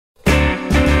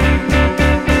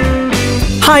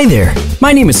Hi there,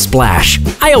 my name is Splash.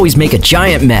 I always make a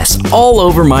giant mess all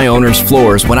over my owner's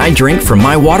floors when I drink from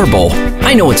my water bowl.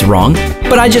 I know it's wrong,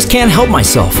 but I just can't help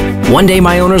myself. One day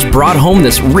my owners brought home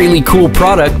this really cool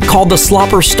product called the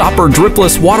Slopper Stopper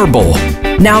Dripless Water Bowl.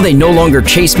 Now they no longer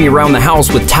chase me around the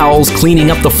house with towels cleaning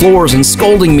up the floors and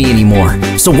scolding me anymore.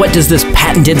 So what does this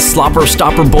patented Slopper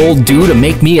Stopper bowl do to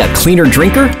make me a cleaner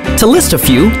drinker? To list a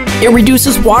few, it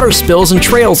reduces water spills and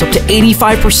trails up to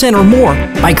 85% or more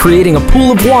by creating a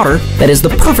pool of water that is the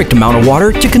perfect amount of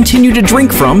water to continue to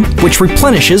drink from, which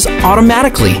replenishes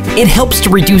automatically. It helps to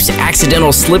reduce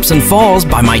accidental slips and falls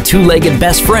by my two-legged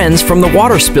best friends from the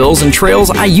water spills and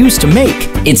trails I used to make.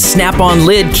 Its snap-on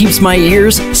lid keeps my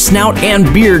ears, snout,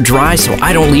 and beard dry so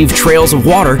I don't leave trails of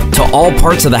water to all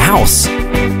parts of the house.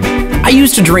 I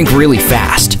used to drink really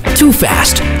fast, too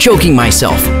fast, choking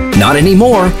myself. Not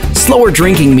anymore. Slower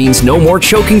drinking means no more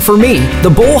choking for me. The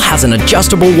bowl has an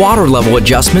adjustable water level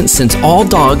adjustment since all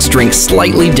dogs drink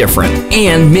slightly different,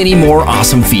 and many more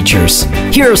awesome features.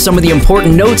 Here are some of the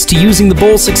important notes to using the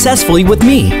bowl successfully with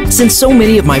me. Since so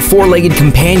many of my four-legged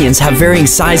companions have varying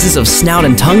sizes of snout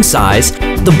and tongue size,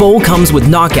 the bowl comes with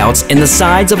knockouts in the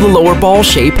sides of the lower ball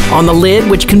shape on the lid,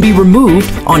 which can be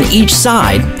removed on each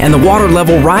side, and the water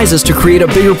level rises to create a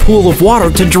bigger pool of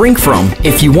water to drink from.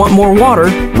 If you want more water,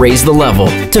 raise the level.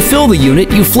 To fill the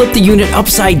unit, you flip the unit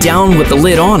upside down with the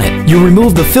lid on it. You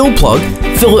remove the fill plug,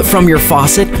 fill it from your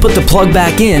faucet, put the plug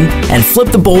back in, and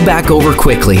flip the bowl back over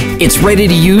quickly. It's ready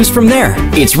to use from there.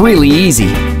 It's really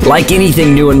easy. Like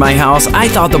anything new in my house, I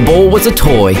thought the bowl was a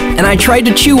toy, and I tried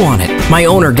to chew on it. My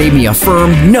owner gave me a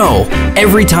firm no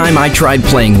every time I tried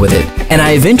playing with it, and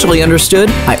I eventually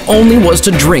understood I only was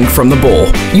to drink from the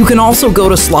bowl. You can also go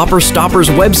to Slopper Stopper's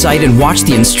website and watch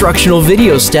the instructional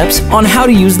video steps on how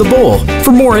to use the bowl.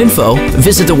 For more info,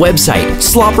 visit the website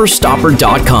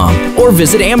slopperstopper.com or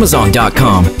visit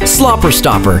amazon.com. Slopper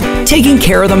Stopper, taking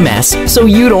care of the mess so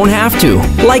you don't have to.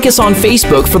 Like us on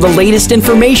Facebook for the latest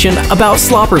information about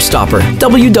Slopper Stopper.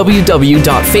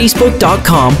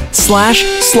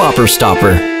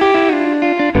 www.facebook.com/slopperstopper.